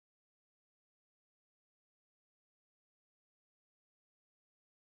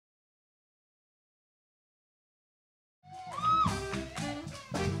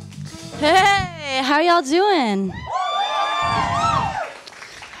Hey, how y'all doing?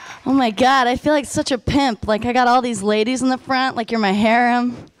 Oh my God, I feel like such a pimp. Like I got all these ladies in the front, like you're my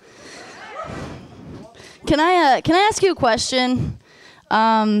harem. Can I ask you a question?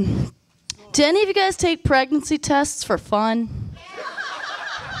 Do any of you guys take pregnancy tests for fun?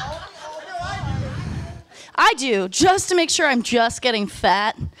 I do, just to make sure I'm just getting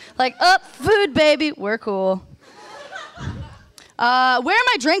fat. Like, food, baby, we're cool. Where are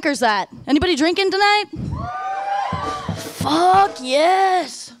my drinkers at? Anybody drinking tonight? Fuck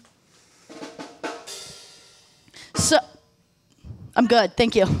yes. So, I'm good,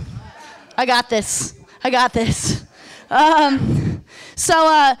 thank you. I got this. And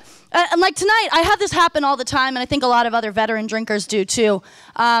like tonight, I have this happen all the time, and I think a lot of other veteran drinkers do too,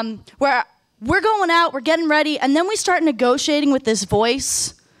 where we're going out, we're getting ready, and then we start negotiating with this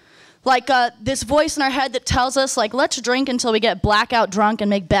voice. Like this voice in our head that tells us, like, let's drink until we get blackout drunk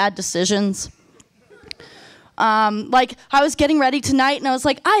and make bad decisions. Like, I was getting ready tonight, and I was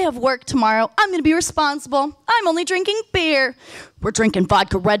like, I have work tomorrow. I'm going to be responsible. I'm only drinking beer. We're drinking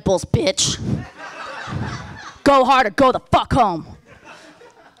vodka Red Bulls, bitch. Go hard or go the fuck home.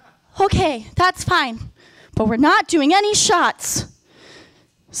 Okay, that's fine. But we're not doing any shots.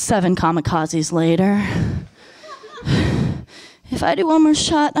 7 kamikazes later. If I do one more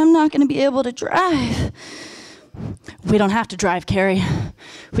shot, I'm not going to be able to drive. We don't have to drive, Kerry.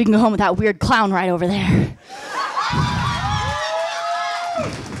 We can go home with that weird clown right over there.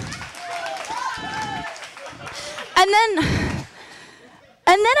 And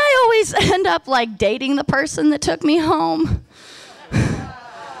then I always end up like dating the person that took me home.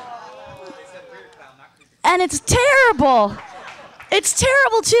 And it's terrible. It's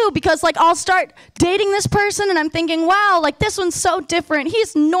terrible too, because like I'll start dating this person and I'm thinking, wow, like this one's so different.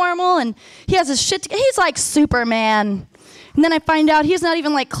 He's normal and he has his shit together. He's like Superman. And then I find out he's not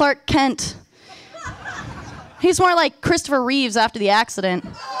even like Clark Kent. He's more like Christopher Reeves after the accident.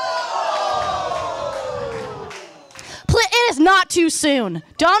 It is not too soon.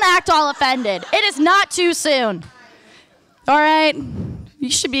 Don't act all offended. It is not too soon. All right? You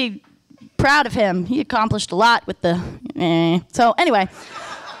should be proud of him. He accomplished a lot with the So anyway,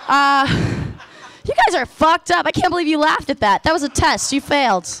 you guys are fucked up. I can't believe you laughed at that. That was a test. You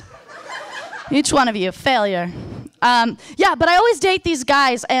failed. Each one of you, failure. Yeah, but I always date these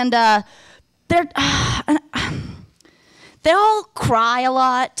guys, and they all cry a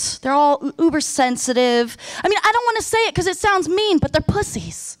lot. They're all uber sensitive. I mean, I don't want to say it because it sounds mean, but they're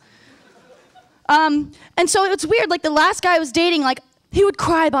pussies. And so it's weird. Like the last guy I was dating, like he would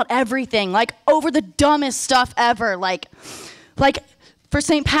cry about everything, like over the dumbest stuff ever. Like for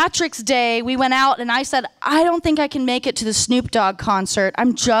St. Patrick's Day, we went out and I said, I don't think I can make it to the Snoop Dogg concert.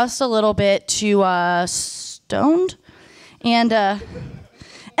 I'm just a little bit too stoned. And of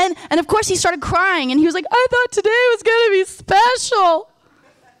course he started crying and he was like, I thought today was gonna be special.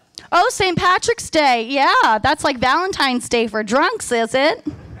 Oh, St. Patrick's Day, yeah, that's like Valentine's Day for drunks, is it?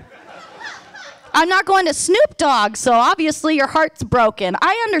 I'm not going to Snoop Dogg, so obviously your heart's broken.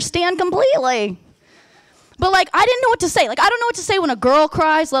 I understand completely. But like, I didn't know what to say. Like, I don't know what to say when a girl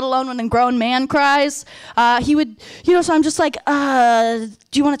cries, let alone when a grown man cries. He would, so I'm just like, do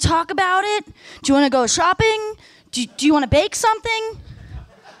you want to talk about it? Do you want to go shopping? Do you want to bake something?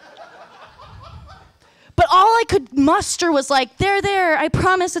 But all I could muster was like, there, I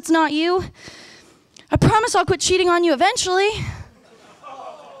promise it's not you. I promise I'll quit cheating on you eventually.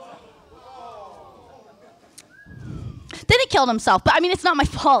 Then he killed himself, but I mean, it's not my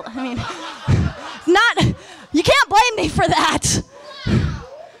fault. I mean, you can't blame me for that.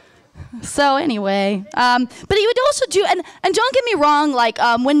 So anyway, but he would also do, and don't get me wrong, like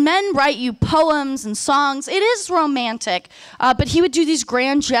when men write you poems and songs, it is romantic, but he would do these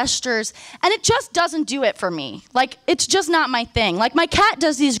grand gestures, and it just doesn't do it for me. Like, it's just not my thing. Like, my cat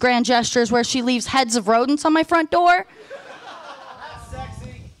does these grand gestures where she leaves heads of rodents on my front door. That's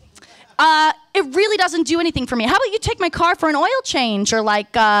sexy. It really doesn't do anything for me. How about you take my car for an oil change, or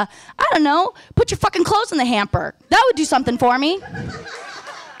like, I don't know, put your fucking clothes in the hamper. That would do something for me. How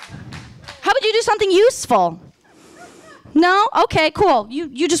about you do something useful? No? Okay, cool.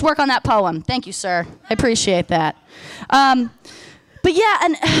 You just work on that poem. Thank you, sir. I appreciate that. But yeah,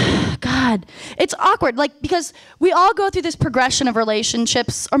 and God, it's awkward, like, because we all go through this progression of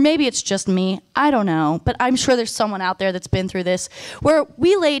relationships, or maybe it's just me, I don't know, but I'm sure there's someone out there that's been through this, where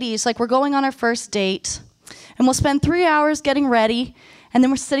we ladies, like, we're going on our first date, and we'll spend 3 hours getting ready, and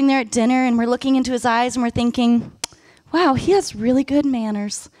then we're sitting there at dinner, and we're looking into his eyes, and we're thinking, wow, he has really good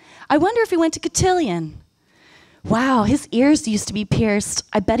manners. I wonder if he went to Cotillion. Wow, his ears used to be pierced.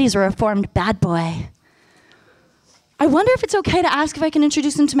 I bet he's a reformed bad boy. I wonder if it's okay to ask if I can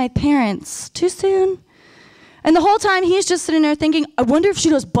introduce him to my parents. Too soon? And the whole time he's just sitting there thinking, I wonder if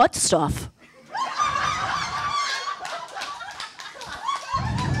she does butt stuff.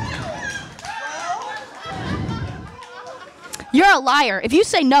 You're a liar. If you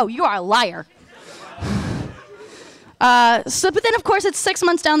say no, you are a liar. But then, of course, it's 6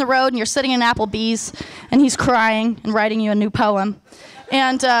 months down the road, and you're sitting in Applebee's, and he's crying and writing you a new poem.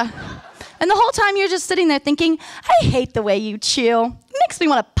 And the whole time you're just sitting there thinking, I hate the way you chew. It makes me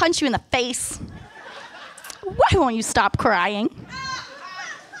want to punch you in the face. Why won't you stop crying?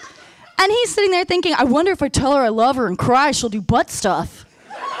 And he's sitting there thinking, I wonder if I tell her I love her and cry, she'll do butt stuff.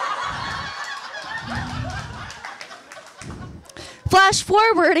 Flash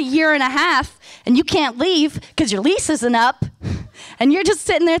forward a year and a half, and you can't leave because your lease isn't up. And you're just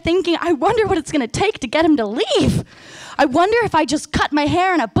sitting there thinking, I wonder what it's going to take to get him to leave. I wonder if I just cut my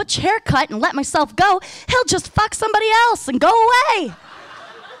hair in a butch haircut and let myself go, he'll just fuck somebody else and go away.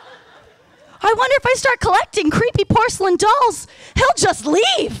 I wonder if I start collecting creepy porcelain dolls, he'll just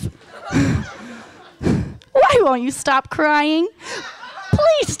leave. Why won't you stop crying?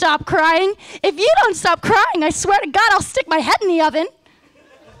 Please stop crying. If you don't stop crying, I swear to God, I'll stick my head in the oven.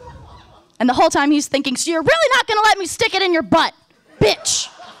 And the whole time he's thinking, so you're really not gonna let me stick it in your butt, bitch.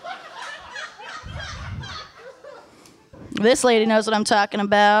 This lady knows what I'm talking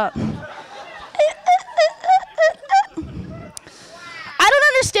about. I don't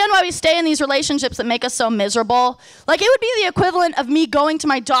understand why we stay in these relationships that make us so miserable. Like, it would be the equivalent of me going to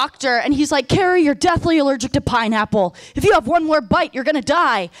my doctor and he's like, Kerry, you're deathly allergic to pineapple. If you have one more bite, you're gonna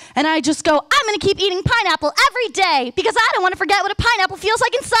die. And I just go, I'm gonna keep eating pineapple every day because I don't wanna forget what a pineapple feels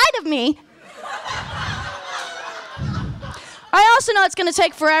like inside of me. I also know it's gonna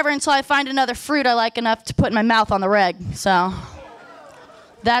take forever until I find another fruit I like enough to put in my mouth on the reg. So,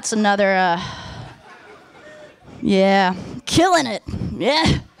 that's another, yeah, killing it.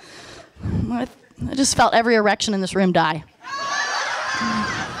 Yeah. I just felt every erection in this room die.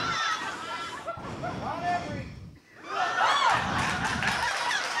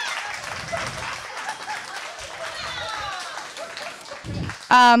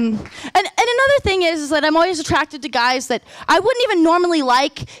 And another thing is that I'm always attracted to guys that I wouldn't even normally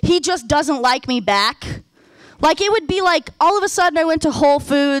like. He just doesn't like me back. Like, it would be like, all of a sudden I went to Whole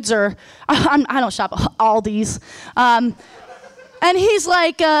Foods or, I don't shop at Aldi's. And he's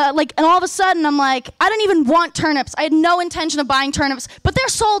like, and all of a sudden I'm like, I don't even want turnips. I had no intention of buying turnips, but they're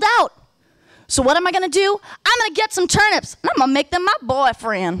sold out. So what am I gonna do? I'm gonna get some turnips, and I'm gonna make them my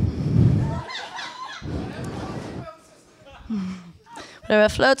boyfriend. Whatever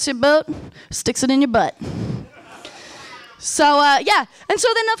floats your boat, sticks it in your butt. So, yeah, and so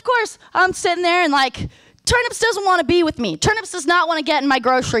then of course, I'm sitting there and like, Turnips doesn't want to be with me. Turnips does not want to get in my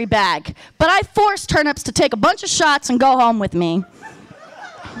grocery bag. But I forced Turnips to take a bunch of shots and go home with me.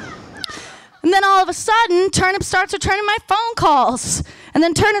 And then all of a sudden, Turnips starts returning my phone calls. And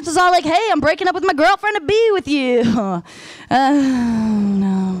then Turnips is all like, hey, I'm breaking up with my girlfriend to be with you. Oh,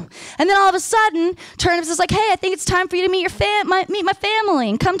 no. And then all of a sudden, Turnips is like, hey, I think it's time for you to meet my family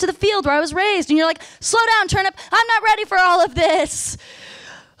and come to the field where I was raised. And you're like, slow down, Turnip. I'm not ready for all of this.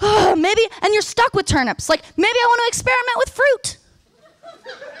 Maybe, and you're stuck with turnips. Like, maybe I want to experiment with fruit.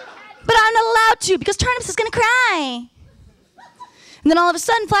 But I'm not allowed to because Turnips is going to cry. And then all of a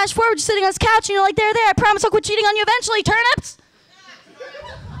sudden, flash forward, you're sitting on this couch and you're like, there, I promise I'll quit cheating on you eventually, Turnips.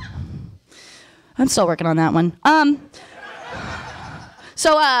 I'm still working on that one.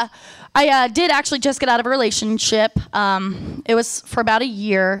 So I did actually just get out of a relationship. It was for about a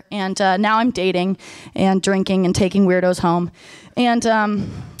year, and now I'm dating and drinking and taking weirdos home.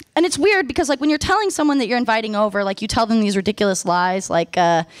 And it's weird because like when you're telling someone that you're inviting over, like you tell them these ridiculous lies, like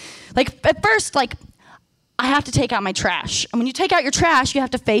at first, like I have to take out my trash. And when you take out your trash, you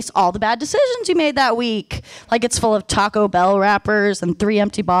have to face all the bad decisions you made that week. Like it's full of Taco Bell wrappers and 3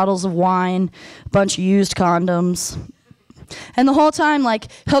 empty bottles of wine, a bunch of used condoms. And the whole time, like,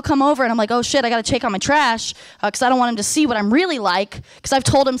 he'll come over and I'm like, oh shit, I gotta take out my trash because I don't want him to see what I'm really like because I've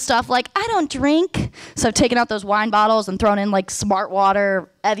told him stuff like, I don't drink. So I've taken out those wine bottles and thrown in like Smart Water,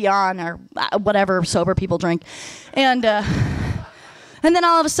 Evian, or whatever sober people drink. And then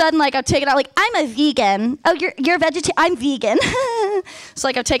all of a sudden, like, I've taken out, like, I'm a vegan. Oh, you're a vegetarian? I'm vegan. So,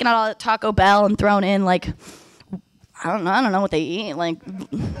 like, I've taken out all the Taco Bell and thrown in, like, I don't know what they eat, like...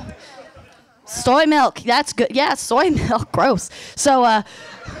 Soy milk, that's good. Yeah, soy milk, gross. So yeah,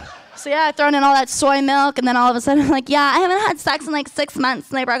 I've thrown in all that soy milk, and then all of a sudden I'm like, yeah, I haven't had sex in like 6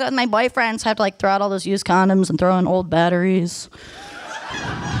 months, and I broke up with my boyfriend, so I have to like throw out all those used condoms and throw in old batteries.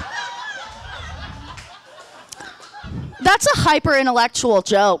 That's a hyper-intellectual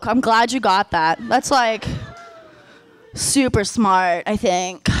joke. I'm glad you got that. That's like, super smart, I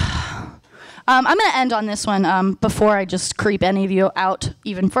think. I'm going to end on this one before I just creep any of you out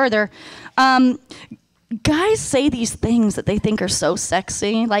even further. Guys say these things that they think are so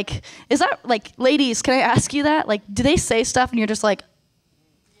sexy. Like, is that, like, ladies, can I ask you that? Like, do they say stuff and you're just like,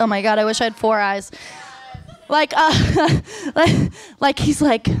 oh my God, I wish I had 4 eyes. Like, like he's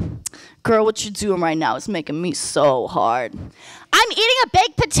like, girl, what you're doing right now is making me so hard. I'm eating a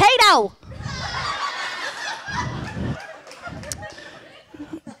baked potato.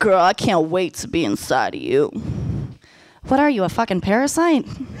 Girl, I can't wait to be inside of you. What are you, a fucking parasite?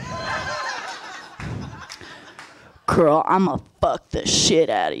 Girl, I'ma fuck the shit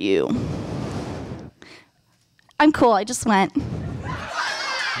out of you. I'm cool, I just went.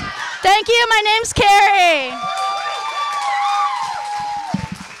 Thank you, my name's Kerry.